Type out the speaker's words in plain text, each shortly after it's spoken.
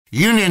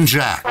Union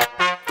Jack,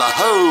 the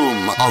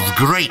home of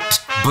great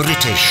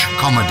British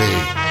comedy.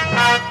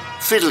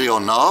 Fiddle your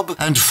knob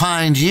and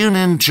find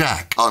Union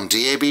Jack on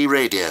DAB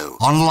Radio,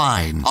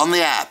 online, on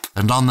the app,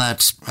 and on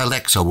that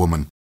Alexa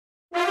woman.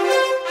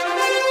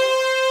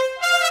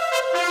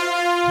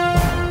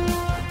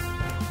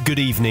 Good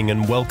evening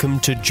and welcome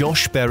to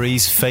Josh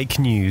Berry's Fake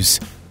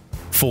News.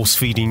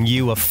 Force-feeding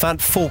you a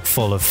fat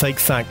forkful of fake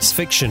facts,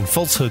 fiction,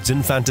 falsehoods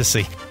and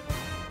fantasy.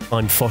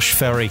 I'm Fosh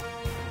Ferry.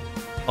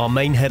 Our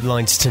main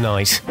headlines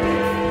tonight.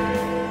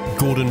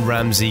 Gordon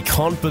Ramsay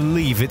can't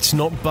believe it's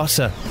not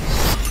butter.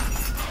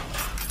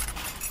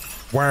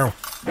 Wow.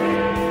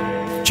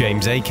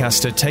 James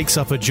Acaster takes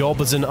up a job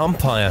as an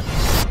umpire.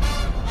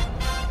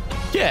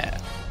 Yeah,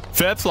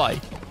 fair play.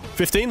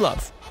 15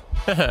 love.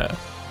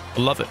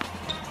 Love it.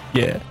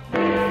 Yeah.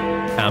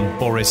 And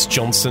Boris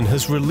Johnson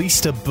has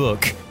released a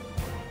book.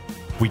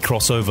 We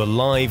cross over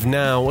live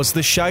now as the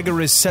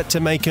Shagger is set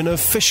to make an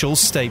official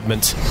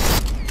statement.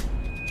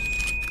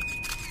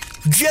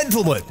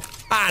 Gentlemen,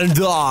 and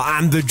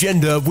the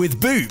gender with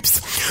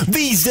boobs.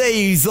 These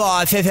days,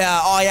 I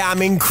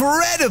am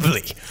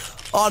incredibly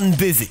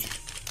unbusy.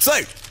 So,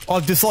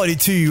 I've decided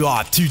to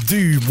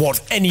do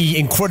what any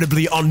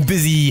incredibly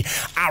unbusy,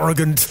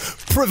 arrogant,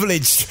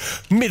 privileged,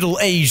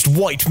 middle-aged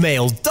white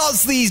male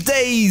does these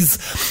days.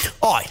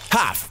 I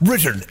have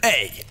written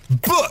a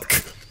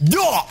book.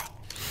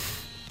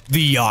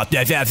 The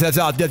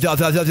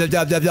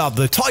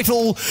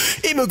title,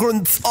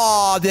 Immigrants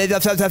Are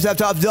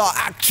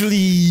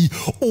Actually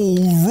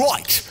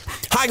Alright.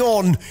 Hang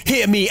on,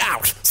 hear me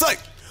out. So,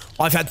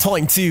 I've had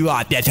time to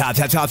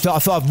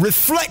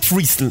reflect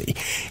recently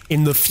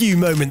in the few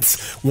moments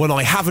when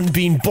I haven't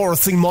been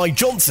Borising my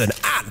Johnson,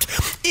 and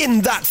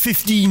in that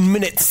 15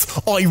 minutes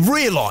I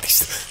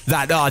realised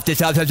that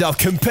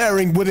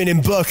comparing women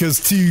in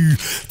burqas to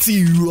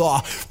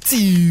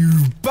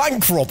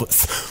bank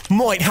robbers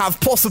might have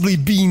possibly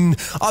been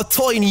a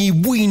tiny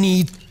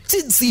weeny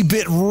tinsy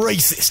bit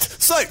racist.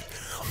 So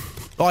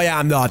I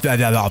am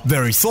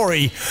very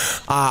sorry.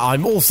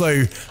 I'm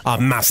also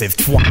a massive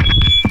twat.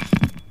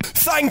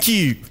 Thank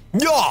you.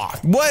 Yeah.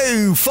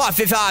 Whoa.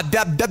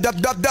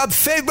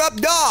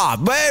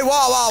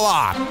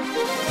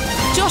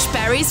 Josh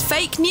Berry's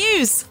Fake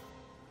News.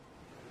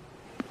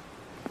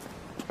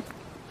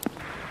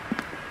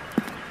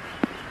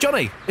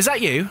 Johnny, is that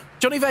you?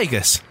 Johnny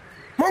Vegas?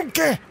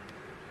 Monkey!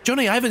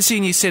 Johnny, I haven't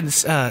seen you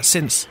since...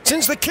 Since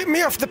they kicked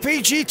me off the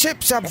PG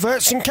Tips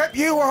adverts and kept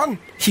you on.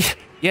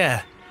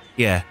 Yeah.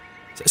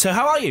 So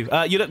how are you?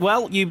 You look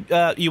well? You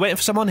waiting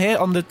for someone here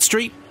on the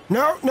street?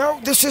 No,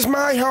 this is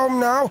my home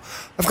now.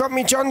 I've got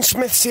me John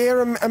Smiths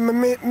here and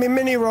my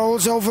mini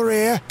rolls over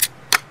here.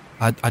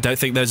 I don't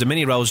think those are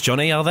mini rolls,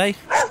 Johnny, are they?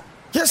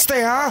 Yes,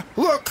 they are.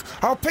 Look,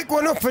 I'll pick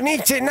one up and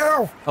eat it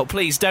now. Oh,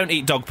 please, don't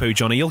eat dog poo,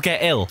 Johnny. You'll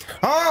get ill.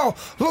 Oh,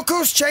 look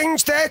who's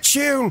changed their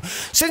tune.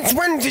 Since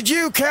when did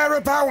you care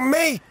about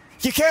me?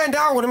 You came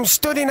down when I'm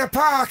stood in a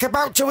park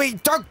about to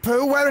eat dog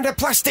poo wearing a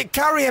plastic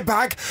carrier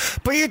bag,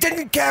 but you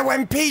didn't care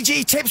when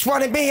PG Tips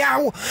wanted me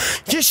out.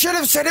 You should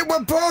have said it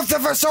were both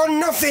of us or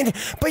nothing,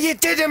 but you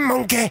didn't,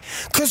 monkey,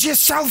 'cause you're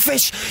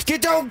selfish. You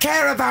don't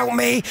care about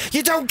me.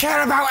 You don't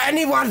care about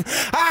anyone.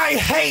 I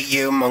hate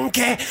you,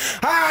 monkey.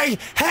 I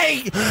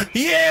hate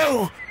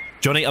you.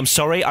 Johnny, I'm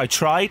sorry, I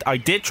tried. I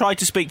did try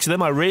to speak to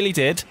them, I really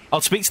did. I'll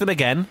speak to them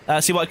again,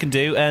 see what I can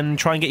do, and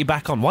try and get you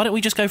back on. Why don't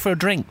we just go for a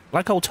drink,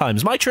 like old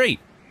times? My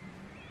treat.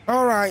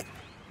 All right.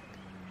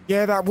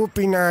 Yeah, that would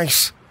be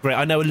nice. Great,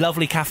 I know a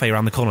lovely cafe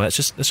around the corner.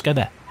 Let's go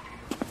there.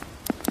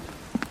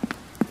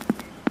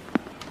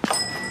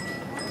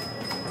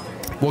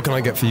 What can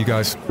I get for you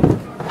guys?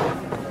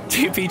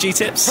 2 PG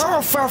Tips.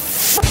 Oh, for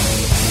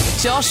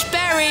Josh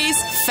Berry's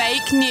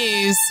Fake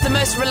News. The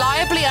most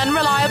reliably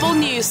unreliable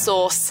news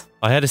source.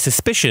 I had a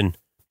suspicion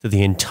that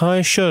the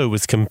entire show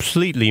was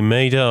completely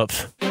made up.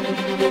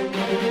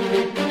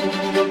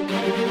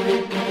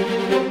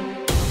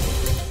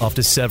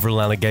 After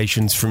several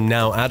allegations from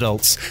now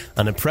adults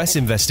and a press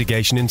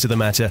investigation into the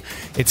matter,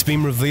 it's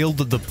been revealed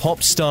that the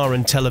pop star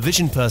and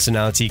television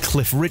personality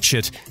Cliff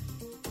Richard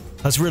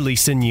has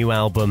released a new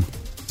album.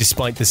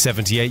 Despite the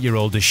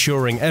 78-year-old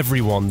assuring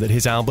everyone that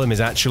his album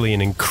is actually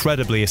an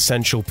incredibly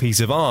essential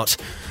piece of art,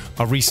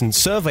 a recent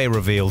survey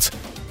revealed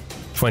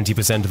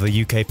 20% of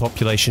the UK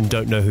population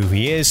don't know who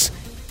he is,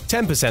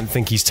 10%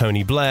 think he's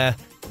Tony Blair,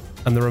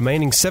 and the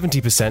remaining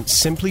 70%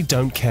 simply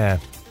don't care.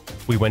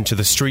 We went to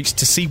the streets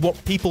to see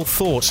what people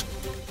thought.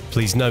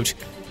 Please note,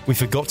 we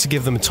forgot to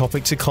give them a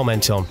topic to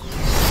comment on.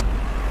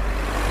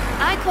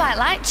 I quite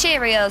like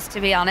Cheerios, to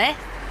be honest.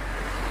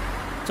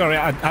 Sorry,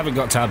 I haven't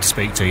got time to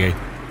speak to you.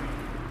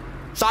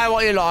 Say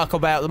what you like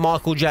about the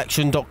Michael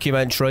Jackson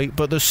documentary,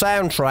 but the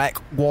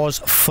soundtrack was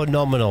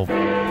phenomenal.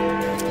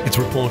 It's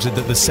reported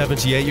that the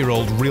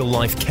 78-year-old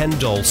real-life Ken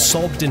doll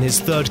sobbed in his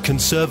third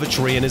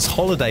conservatory in his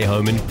holiday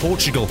home in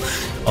Portugal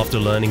after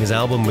learning his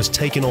album was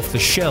taken off the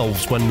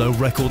shelves when no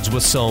records were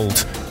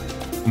sold.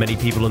 Many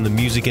people in the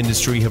music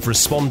industry have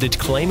responded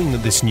claiming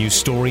that this news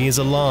story is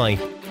a lie.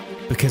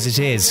 Because it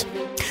is.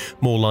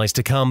 More lies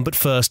to come, but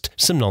first,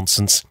 some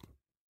nonsense.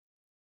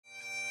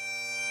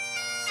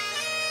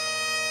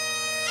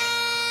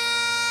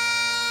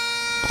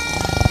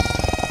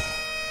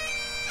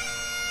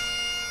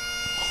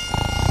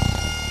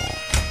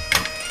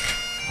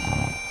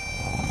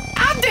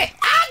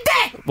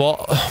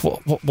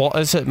 What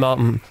is it,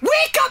 Mum?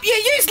 Wake up, you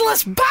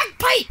useless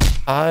bagpipe!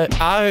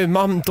 Ow,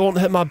 Mum, don't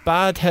hit my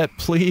bad hip,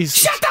 please.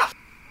 Shut up!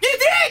 You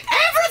ruined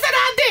everything,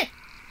 Andy!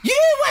 You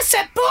were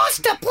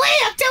supposed to play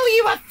until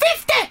you were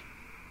 50!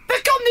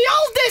 Become the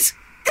oldest,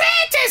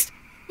 greatest,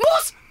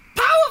 most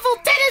powerful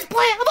tennis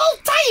player of all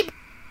time!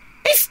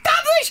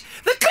 Establish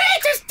the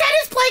greatest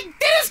tennis playing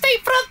dynasty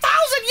for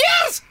 1,000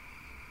 years!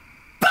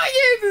 But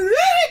you've ruined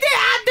it,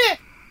 Andy!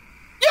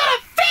 You're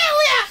a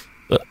failure!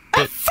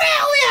 A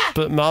failure!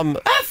 But Mum...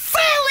 A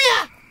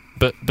failure!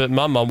 But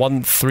Mum, I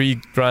won 3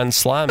 Grand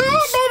Slams. Oh, Mum,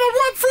 I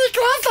won 3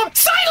 Grand Slams!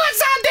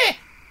 Silence, Andy!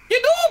 You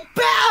know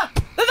better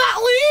than that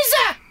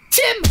loser,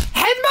 Tim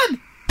Henman!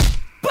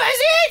 But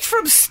as Age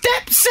from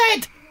Step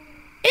said,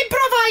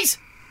 improvise,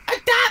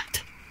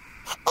 adapt,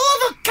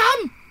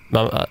 overcome.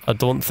 Mum, I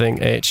don't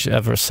think H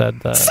ever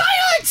said that.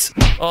 Silence!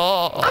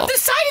 Oh. I've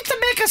decided to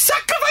make a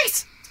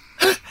sacrifice.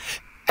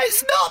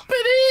 It's not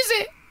been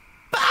easy,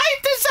 but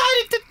I've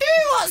decided to do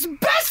what's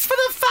best for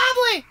the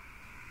family.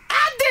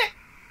 Andy,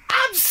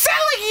 I'm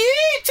selling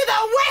you to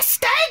the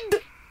West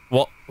End.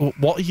 What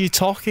are you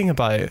talking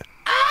about?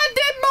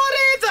 Andy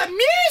Murray the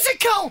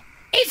musical.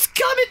 It's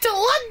coming to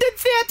London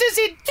theatres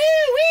in 2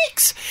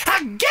 weeks.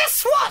 And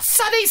guess what,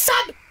 sonny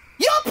son?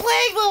 You're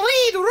playing the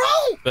lead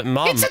role. But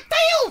Mum... It's a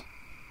tale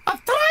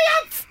of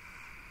triumph,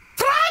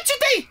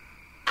 tragedy,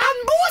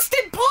 and most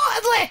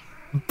importantly,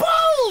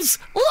 balls!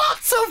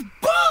 Lots of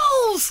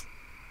balls!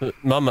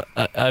 Mum,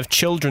 I have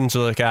children to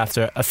look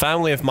after, a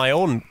family of my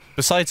own.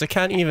 Besides, I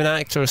can't even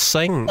act or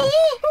sing. Be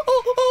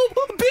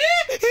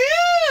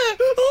here!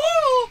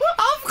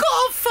 I've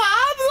got a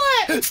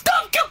family!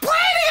 Stop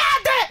complaining,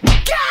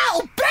 Andy! Get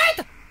out of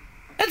bed!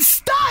 And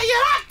start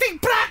your acting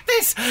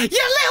practice, you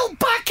little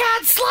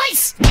backhand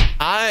slice!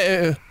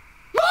 Ow!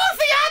 More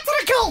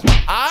theatrical!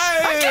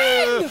 Ow!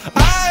 Again!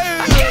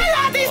 Ow! Again,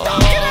 Andy's not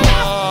good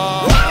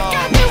enough! Work,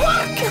 Andy,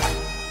 work!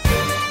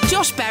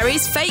 Josh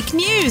Berry's fake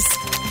news.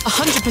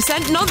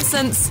 100%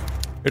 nonsense.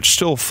 It's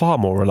still far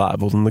more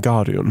reliable than The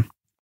Guardian.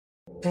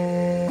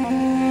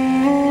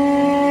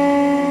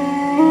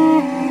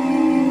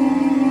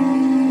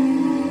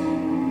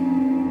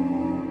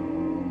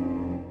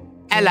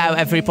 Hello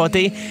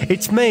everybody,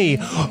 it's me,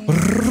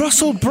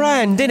 Russell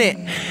Brand, innit?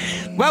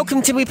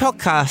 Welcome to my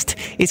podcast.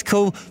 It's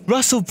called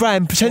Russell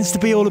Brand Pretends to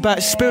Be All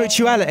About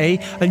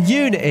Spirituality and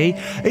Unity,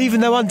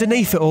 even though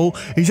underneath it all,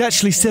 he's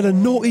actually still a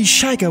naughty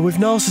shagger with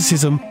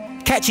narcissism.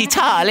 Catchy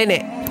title,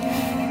 innit?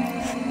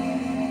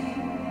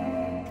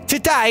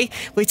 Today,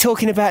 we're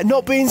talking about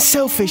not being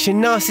selfish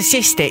and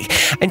narcissistic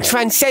and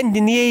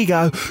transcending the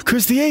ego,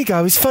 because the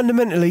ego is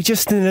fundamentally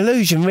just an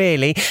illusion,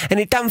 really, and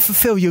it doesn't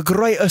fulfil your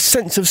greater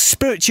sense of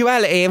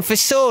spirituality and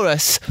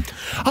thesaurus.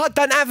 I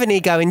don't have an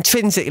ego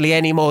intrinsically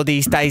anymore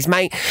these days,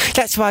 mate.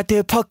 That's why I do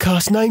a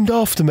podcast named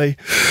after me.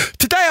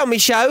 Today on my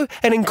show,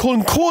 and in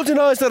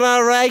coordinate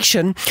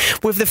narration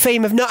with the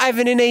theme of not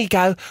having an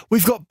ego,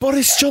 we've got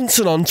Boris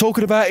Johnson on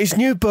talking about his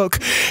new book,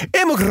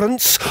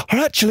 Immigrants Are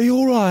Actually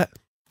Alright.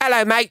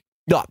 Hello, mate.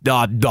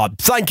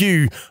 Thank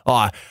you.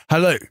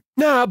 Hello.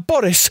 Now,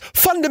 Boris,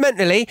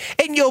 fundamentally,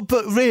 in your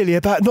book really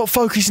about not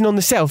focusing on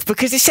the self?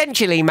 Because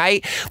essentially,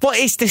 mate, what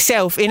is the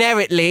self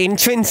inherently,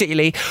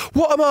 intrinsically?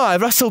 What am I,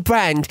 Russell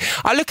Brand?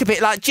 I look a bit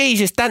like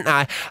Jesus, don't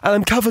I? And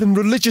I'm covered in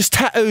religious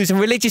tattoos and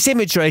religious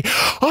imagery.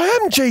 I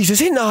am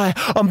Jesus, ain't I?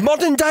 I'm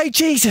modern day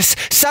Jesus,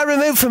 so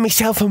removed from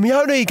myself and my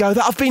own ego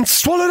that I've been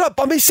swallowed up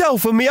by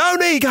myself and my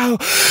own ego.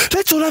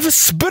 Let's all have a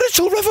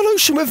spiritual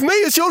revolution with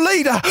me as your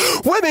leader.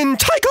 Women,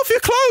 take off your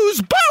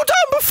clothes, bow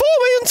down before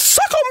me and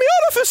suck on my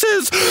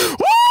orifices.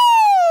 Woo!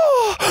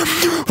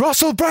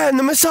 Russell Brand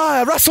the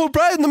Messiah, Russell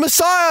Brand the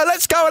Messiah,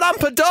 let's go and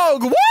hump a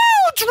dog. Woo!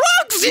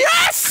 Drugs,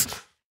 yes!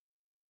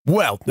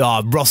 Well,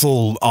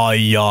 Russell,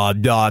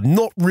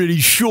 not really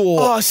sure.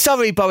 Oh,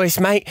 sorry, Boris,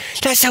 mate.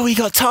 That's all we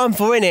got time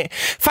for, innit?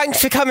 Thanks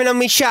for coming on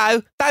my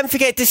show. Don't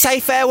forget to say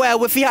farewell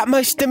with the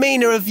utmost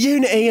demeanour of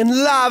unity and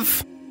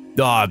love.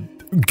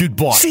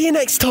 Goodbye. See you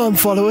next time,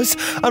 followers.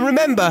 And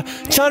remember,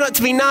 try not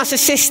to be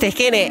narcissistic,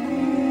 innit?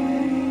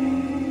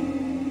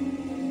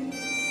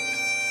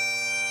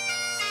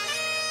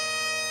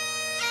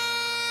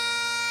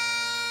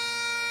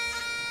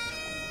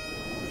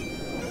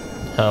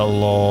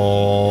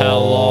 Hello.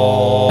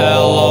 Hello.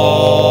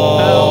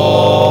 Hello.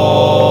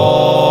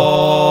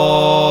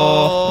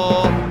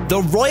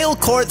 The Royal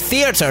Court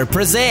Theatre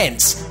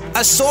presents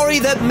a story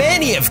that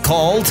many have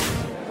called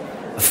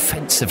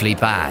offensively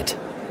bad.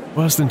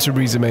 Worse than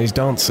Theresa May's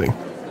dancing.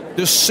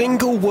 The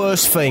single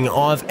worst thing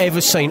I've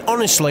ever seen.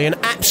 Honestly, an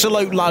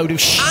absolute load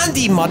of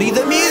Andy Murray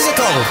the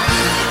Musical.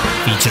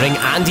 Featuring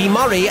Andy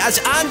Murray as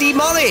Andy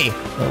Murray.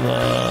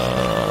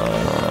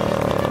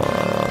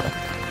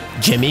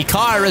 Jimmy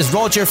Carr as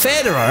Roger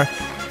Federer,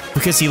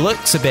 because he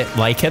looks a bit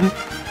like him.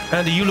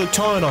 Andy, you look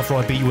tired after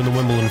I beat you in the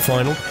Wimbledon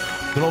final.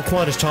 You're not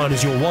quite as tired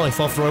as your wife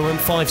after I went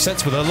 5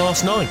 sets with her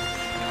last night.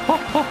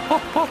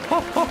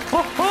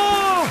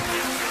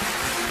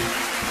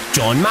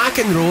 John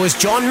McEnroe as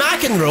John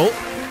McEnroe.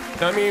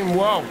 I mean,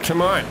 well,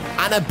 come on.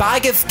 And a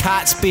bag of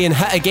cats being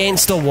hit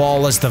against a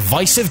wall as the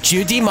voice of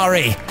Judy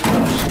Murray.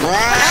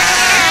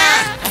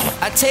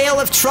 A tale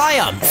of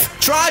triumph,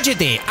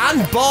 tragedy,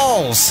 and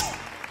balls.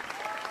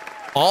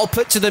 All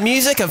put to the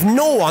music of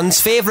no one's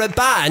favourite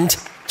band,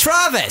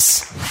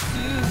 Travis.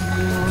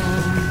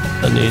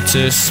 I need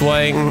to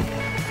swing,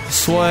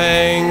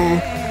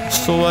 swing,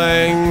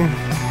 swing,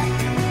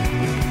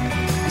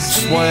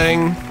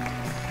 swing,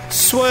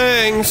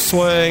 swing,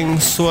 swing,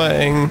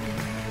 swing.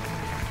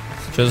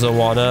 Just I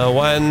wanna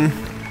win.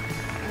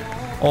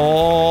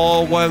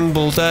 Oh,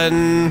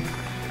 Wimbledon.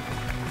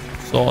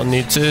 So I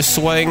need to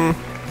swing,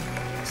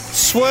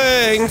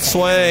 swing,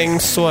 swing,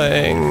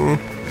 swing.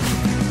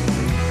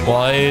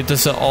 Why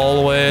does it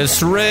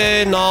always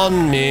rain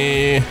on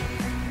me?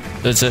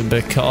 Is it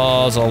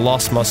because I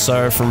lost my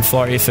serve from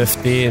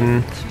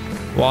 40-15?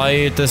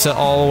 Why does it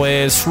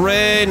always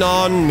rain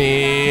on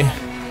me?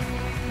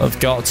 I've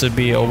got to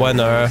be a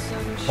winner,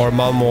 or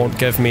Mum won't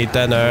give me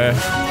dinner.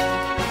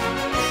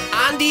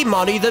 Andy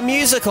Murray the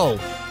musical.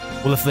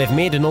 Well, if they've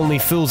made an Only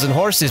Fools and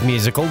Horses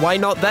musical, why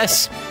not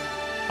this?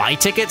 Buy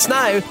tickets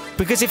now,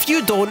 because if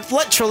you don't,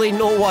 literally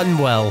no one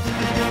will.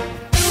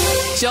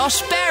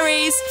 Josh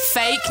Berry's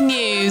fake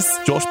news.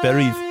 Josh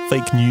Berry,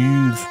 fake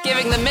news.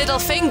 Giving the middle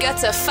finger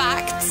to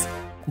facts.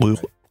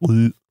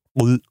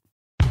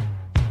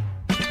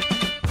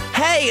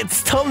 Hey,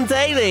 it's Tom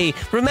Daly.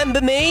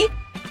 Remember me?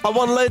 I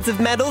won loads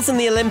of medals in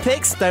the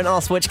Olympics, don't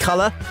ask which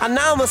colour, and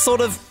now I'm a sort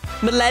of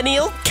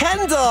millennial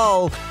Ken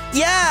doll.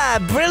 Yeah,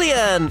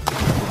 brilliant.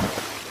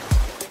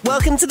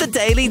 Welcome to the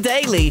Daily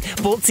Daily,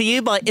 brought to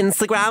you by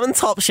Instagram and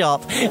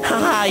Topshop.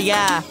 Haha,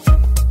 yeah.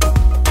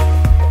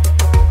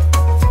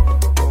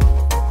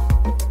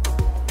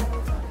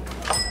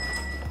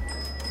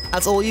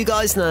 As all you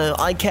guys know,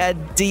 I care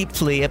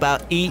deeply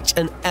about each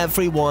and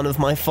every one of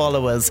my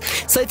followers.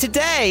 So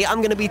today, I'm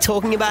going to be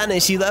talking about an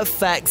issue that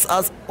affects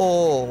us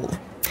all.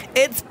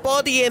 It's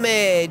body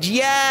image,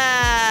 yeah!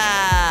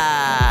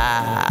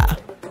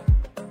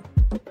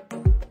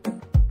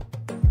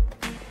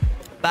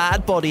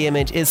 Bad body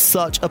image is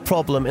such a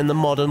problem in the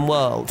modern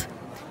world.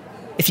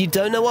 If you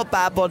don't know what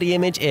bad body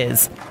image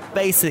is,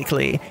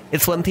 basically,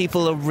 it's when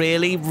people are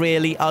really,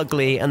 really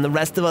ugly and the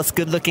rest of us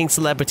good-looking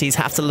celebrities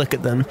have to look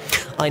at them.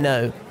 I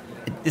know.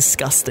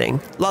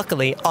 Disgusting.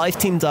 Luckily, I've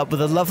teamed up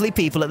with the lovely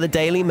people at the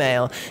Daily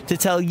Mail to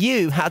tell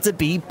you how to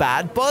be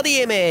bad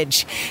body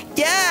image.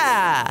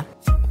 Yeah!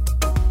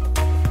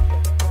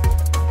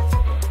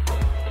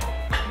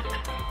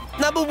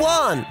 Number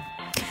 1.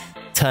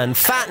 Turn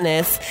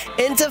fatness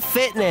into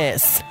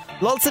fitness.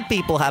 Lots of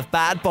people have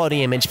bad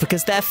body image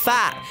because they're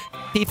fat.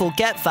 People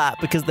get fat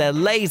because they're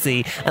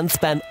lazy and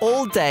spend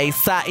all day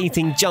sat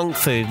eating junk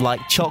food like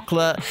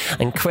chocolate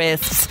and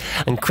crisps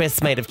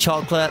made of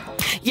chocolate.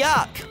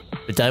 Yuck!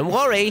 But don't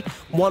worry,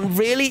 one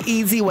really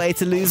easy way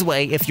to lose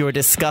weight if you're a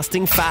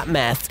disgusting fat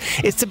mess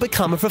is to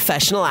become a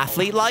professional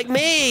athlete like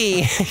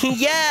me.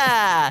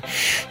 Yeah!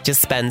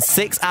 Just spend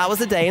 6 hours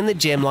a day in the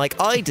gym like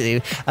I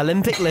do,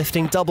 Olympic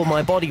lifting double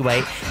my body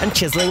weight and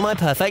chiseling my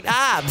perfect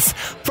abs.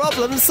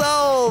 Problem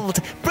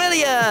solved!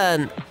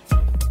 Brilliant!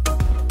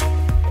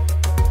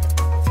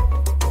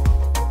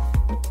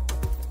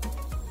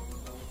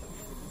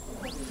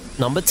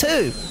 Number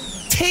 2,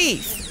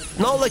 teeth.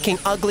 Not looking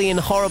ugly and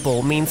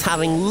horrible means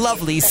having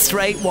lovely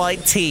straight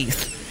white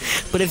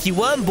teeth. But if you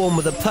weren't born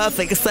with a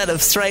perfect set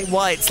of straight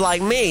whites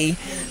like me,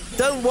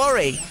 don't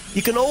worry,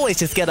 you can always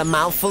just get a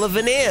mouthful of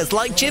veneers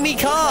like Jimmy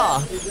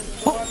Carr.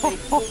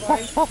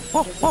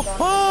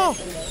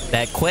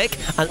 They're quick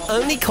and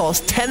only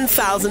cost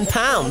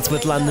 £10,000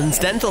 with London's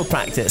dental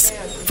practice.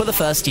 For the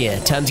first year,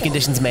 terms and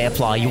conditions may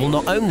apply. You will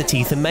not own the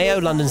teeth and may owe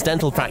London's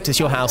dental practice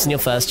your house and your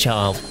first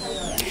child.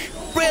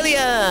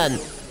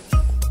 Brilliant!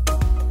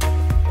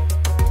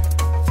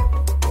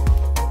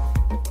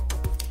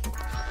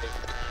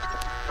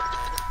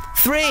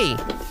 Three,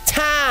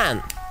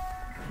 tan.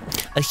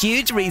 A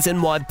huge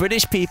reason why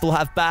British people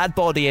have bad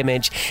body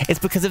image is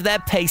because of their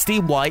pasty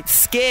white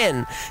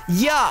skin.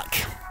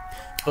 Yuck!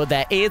 But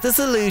there is a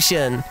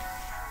solution.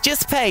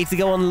 Just pay to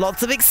go on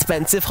lots of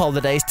expensive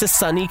holidays to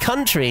sunny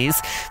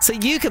countries so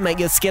you can make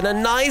your skin a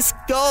nice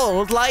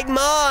gold like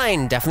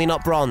mine. Definitely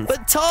not bronze.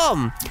 But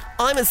Tom,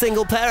 I'm a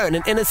single parent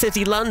in inner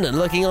city London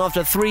looking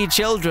after 3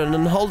 children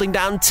and holding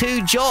down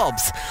 2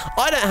 jobs.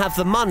 I don't have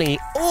the money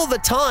or the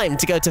time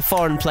to go to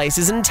foreign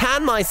places and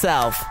tan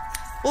myself.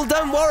 Well,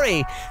 don't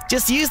worry.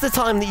 Just use the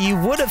time that you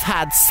would have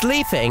had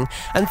sleeping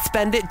and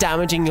spend it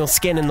damaging your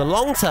skin in the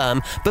long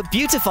term, but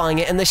beautifying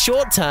it in the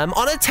short term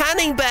on a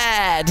tanning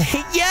bed.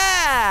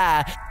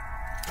 Yeah!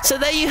 So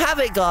there you have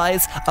it,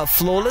 guys. A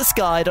flawless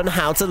guide on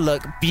how to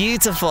look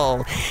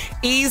beautiful.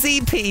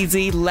 Easy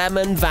peasy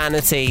lemon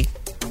vanity.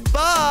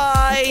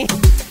 Bye!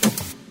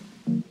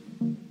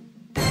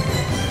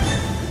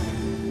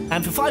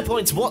 And for 5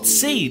 points, what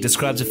sea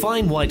describes a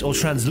fine white or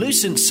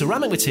translucent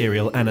ceramic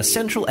material and a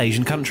Central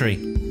Asian country?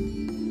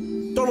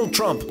 Donald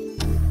Trump.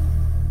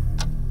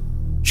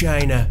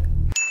 China.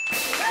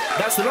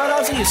 That's the right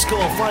answer. You score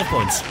 5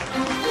 points.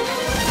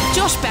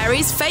 Josh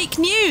Berry's fake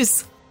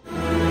news.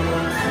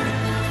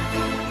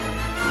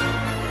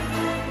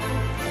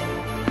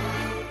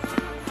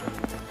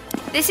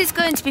 This is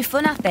going to be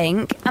fun, I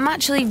think. I'm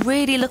actually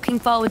really looking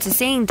forward to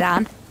seeing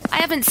Dan. I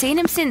haven't seen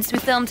him since we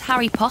filmed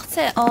Harry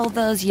Potter all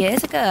those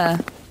years ago.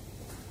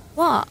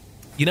 What?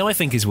 You know, I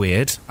think is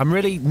weird. I'm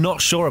really not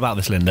sure about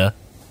this, Linda.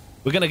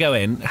 We're going to go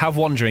in, have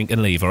one drink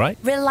and leave, all right?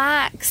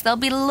 Relax. There'll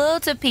be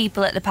loads of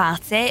people at the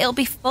party. It'll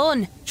be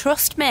fun.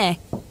 Trust me.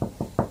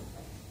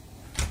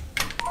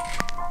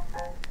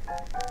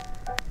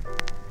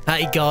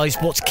 Hey guys,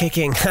 what's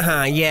kicking?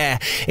 Haha, yeah,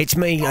 it's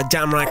me,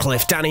 Dan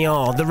Radcliffe, Danny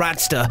R, the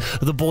Radster,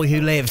 the boy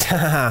who lived.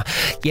 Haha,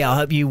 yeah, I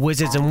hope you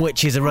wizards and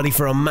witches are ready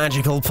for a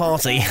magical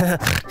party.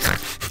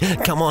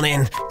 Come on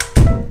in.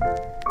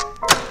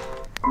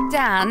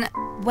 Dan,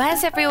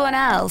 where's everyone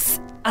else?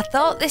 I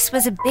thought this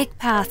was a big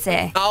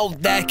party. Oh,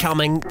 they're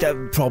coming,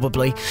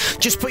 probably.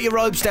 Just put your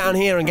robes down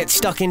here and get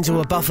stuck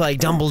into a buffet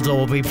Dumbledore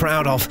will be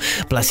proud of.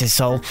 Bless his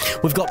soul.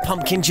 We've got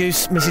pumpkin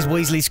juice, Mrs.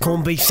 Weasley's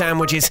corned beef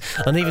sandwiches,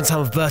 and even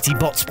some of Bertie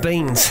Bott's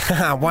beans.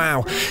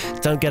 Wow.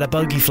 Don't get a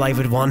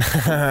bogey-flavoured one.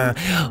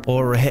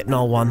 Or a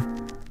hypnol one.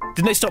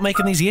 Didn't they stop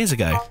making these years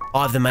ago?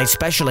 I have them made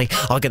specially.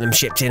 I get them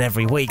shipped in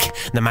every week.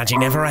 The magic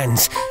never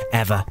ends.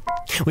 Ever.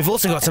 We've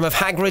also got some of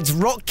Hagrid's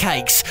rock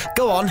cakes.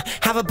 Go on,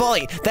 have a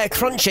bite. They're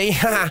crunchy.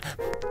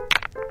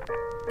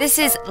 This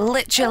is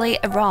literally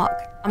a rock.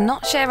 I'm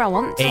not sure I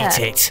want to. Eat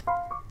it.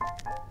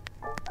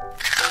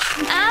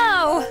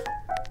 Ow!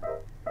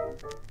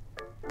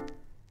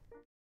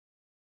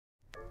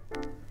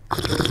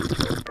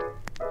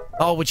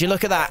 Oh, would you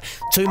look at that?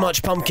 Too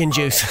much pumpkin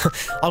juice.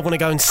 I'm going to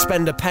go and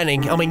spend a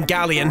penny. I mean,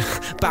 galleon.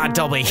 Bad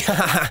Dobby.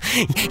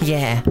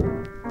 Yeah.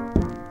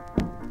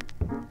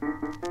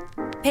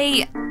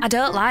 Pete, I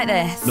don't like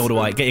this. Nor do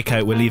I. Get your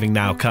coat. We're leaving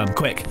now. Come,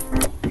 quick.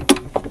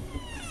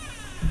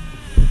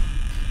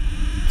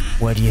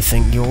 Where do you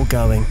think you're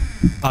going?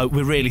 Oh,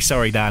 we're really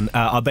sorry, Dan.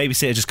 Our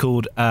babysitter just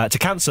called to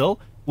cancel.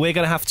 We're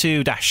going to have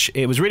to dash.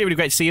 It was really, really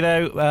great to see you,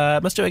 though.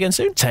 Must do it again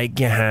soon. Take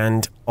your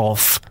hand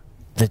off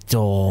the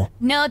door.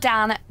 No,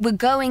 Dan, we're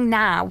going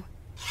now.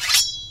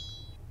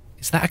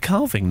 Is that a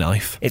carving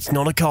knife? It's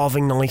not a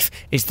carving knife.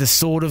 It's the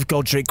sword of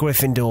Godric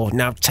Gryffindor.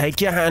 Now take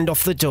your hand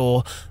off the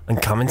door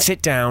and come and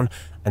sit down,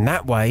 and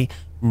that way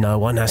no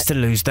one has to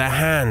lose their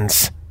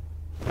hands.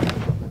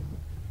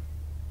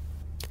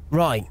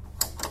 Right.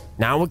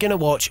 Now we're going to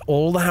watch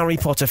all the Harry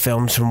Potter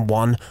films from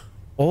 1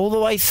 all the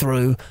way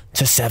through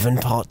to 7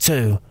 Part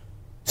 2.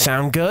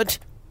 Sound good?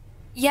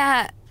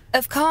 Yeah,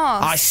 of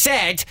course. I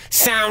said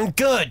sound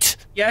good!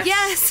 Yes?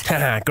 Yes!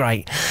 Haha,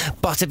 great.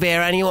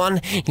 Butterbeer, anyone?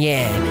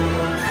 Yeah.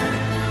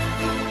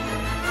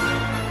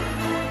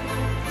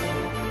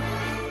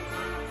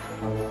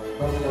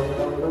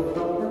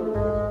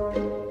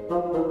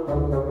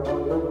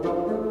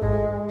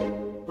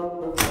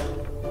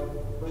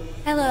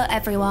 Hello,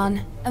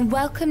 everyone, and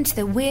welcome to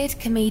the Weird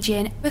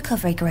Comedian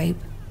Recovery Group.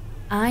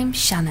 I'm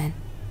Shannon.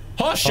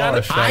 Hi,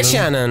 Shannon. Hi,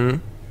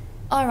 Shannon.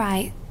 All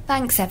right,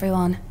 thanks,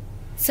 everyone.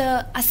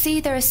 So, I see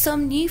there are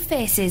some new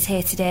faces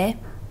here today.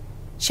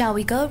 Shall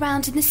we go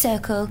round in the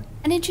circle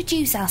and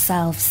introduce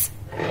ourselves?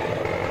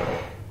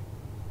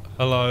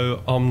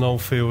 Hello, I'm Noel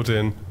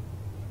Fielding,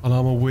 and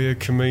I'm a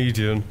weird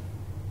comedian.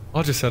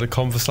 I just had a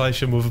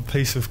conversation with a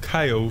piece of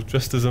kale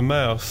dressed as a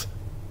mouse,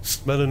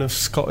 smelling of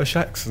Scottish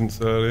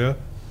accents earlier,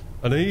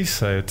 and he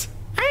said...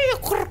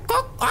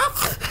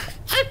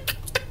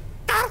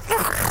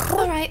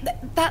 All right,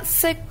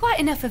 that's quite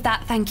enough of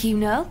that, thank you,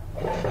 Noel.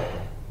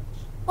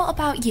 What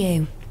about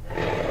you?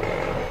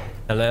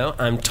 Hello,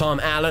 I'm Tom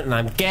Allen, and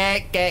I'm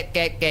gay, yep,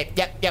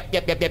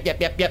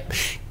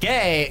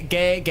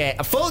 gay,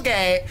 a full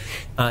gay.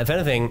 If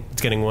anything,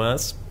 it's getting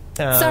worse.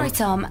 Sorry,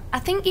 Tom, I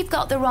think you've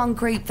got the wrong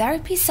group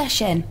therapy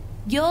session.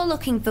 You're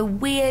looking for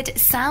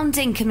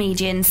weird-sounding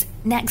comedians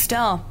next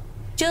door.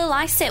 Joel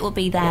Lycett will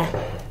be there.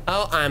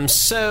 Oh, I'm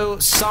so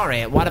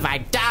sorry. What have I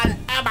done?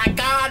 Oh my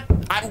god,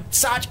 I'm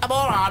such a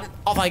moron.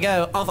 Off I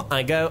go,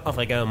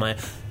 my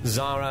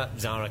Zara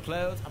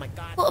clothes. Oh my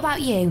god. What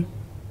about you?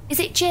 Is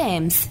it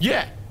James?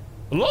 Yeah,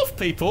 a lot of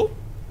people,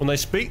 when they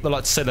speak, they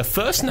like to say their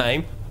first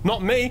name.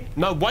 Not me,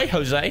 no way,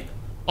 Jose.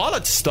 I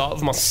like to start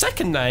with my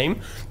second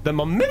name, then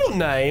my middle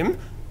name,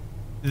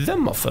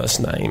 then my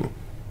first name.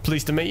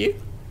 Pleased to meet you.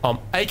 I'm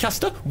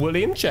Acaster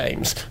William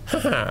James.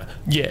 Haha,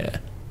 yeah.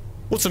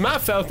 What's the matter,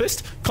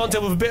 therapist? Can't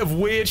deal with a bit of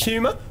weird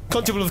humour?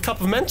 Can't deal with a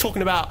couple of men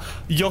talking about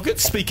yogurt,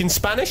 speaking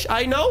Spanish,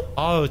 eh, no?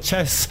 Oh,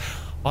 Chess,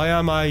 I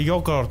am a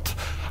yogurt.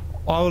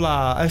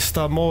 Hola,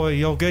 esta muy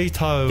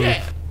yoguito.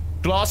 Yeah.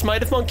 Glass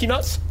made of monkey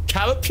nuts,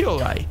 carrot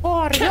puree.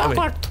 Or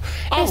yogurt.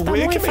 I'm a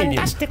weird comedian.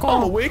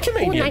 I'm a weird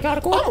comedian. I'm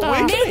a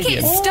weird comedian. Nick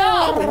it,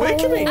 stop! I'm a weird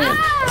comedian.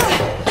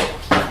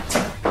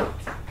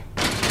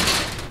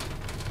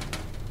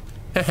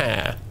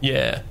 Haha,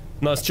 yeah.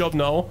 Nice job,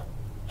 Noel.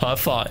 High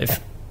five.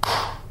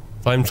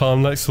 Same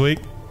time next week?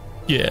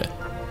 Yeah.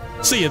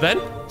 See you then.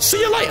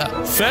 See you later.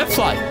 Fair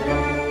play.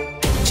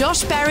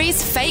 Josh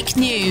Berry's Fake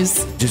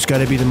News. It's got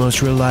to be the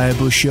most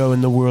reliable show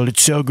in the world.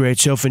 It's so great,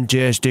 so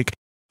fantastic.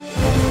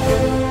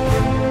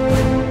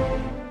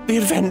 The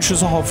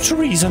Adventures of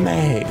Theresa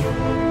May.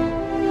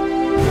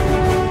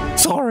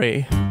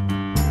 Sorry.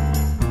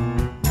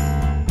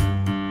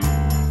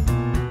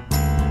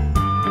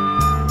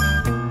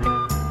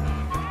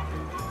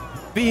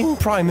 being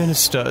Prime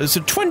Minister is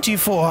a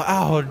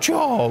 24-hour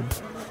job.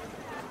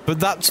 But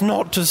that's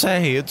not to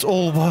say it's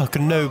all work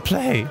and no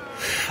play,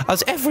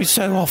 as every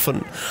so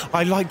often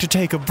I like to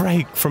take a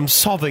break from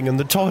sobbing in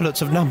the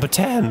toilets of Number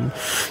 10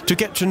 to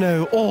get to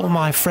know all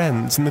my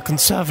friends in the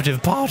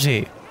Conservative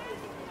Party.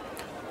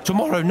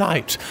 Tomorrow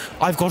night,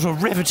 I've got a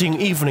riveting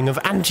evening of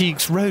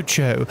Antiques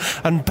Roadshow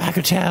and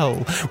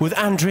Bagatelle with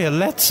Andrea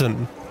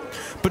Letson.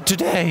 But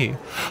today,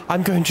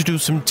 I'm going to do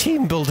some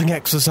team-building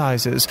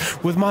exercises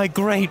with my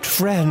great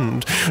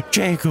friend,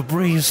 Jacob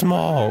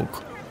Rees-Mogg.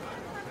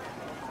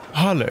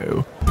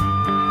 Hello.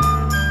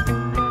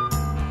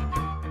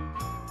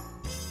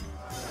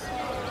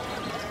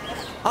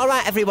 All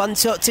right, everyone,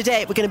 so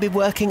today we're going to be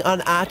working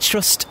on our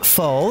trust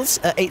falls.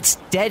 It's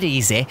dead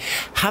easy.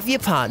 Have your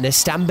partner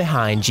stand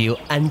behind you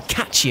and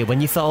catch you when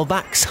you fall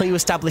back so you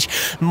establish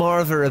more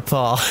of a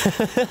rapport.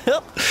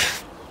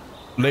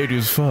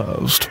 Ladies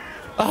first.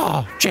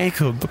 Ah,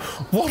 Jacob,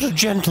 what a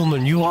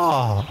gentleman you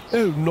are.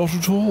 Oh, not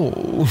at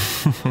all.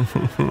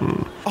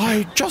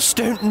 I just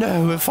don't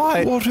know if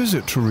I... What is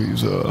it,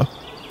 Teresa?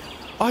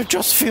 I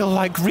just feel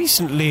like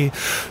recently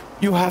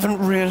you haven't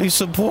really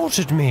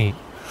supported me.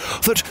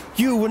 That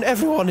you and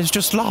everyone is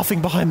just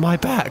laughing behind my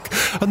back,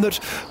 and that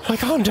I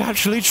can't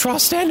actually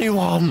trust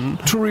anyone.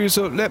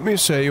 Teresa, let me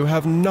say you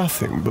have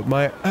nothing but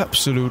my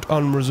absolute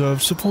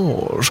unreserved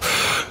support.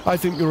 I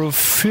think you're a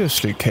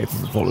fiercely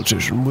capable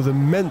politician with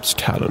immense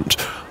talent,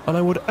 and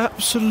I would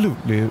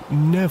absolutely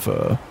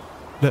never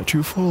let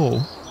you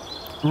fall.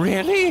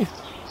 Really?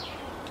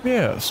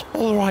 Yes.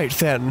 All right,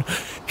 then.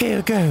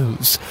 Here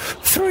goes.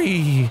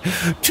 3,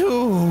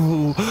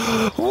 2,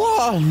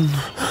 1...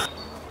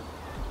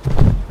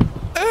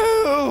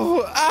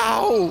 Oh,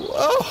 ow!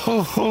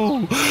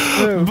 Oh,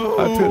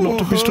 I appear not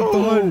to be stood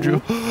behind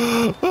you.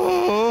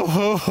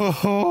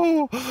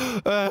 Oh.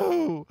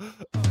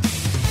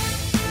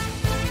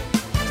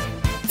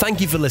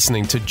 Thank you for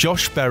listening to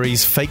Josh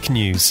Berry's Fake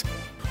News.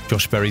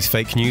 Josh Berry's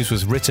Fake News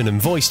was written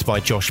and voiced by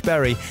Josh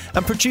Berry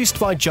and produced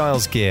by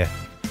Giles Gear.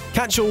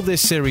 Catch all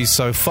this series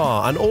so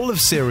far and all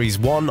of Series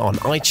 1 on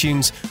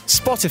iTunes,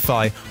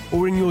 Spotify,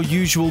 or in your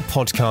usual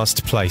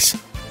podcast place.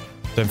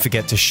 Don't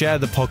forget to share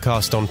the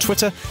podcast on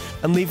Twitter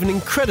and leave an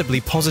incredibly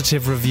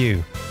positive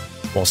review.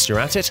 Whilst you're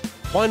at it,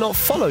 why not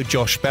follow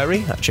Josh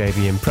Berry at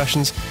JB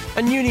Impressions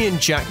and Union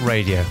Jack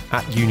Radio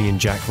at Union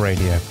Jack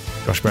Radio.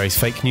 Josh Berry's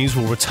Fake News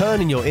will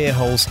return in your ear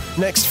holes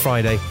next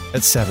Friday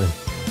at 7.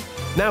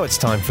 Now it's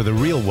time for the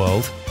real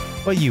world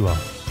where you are.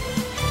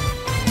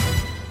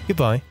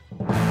 Goodbye.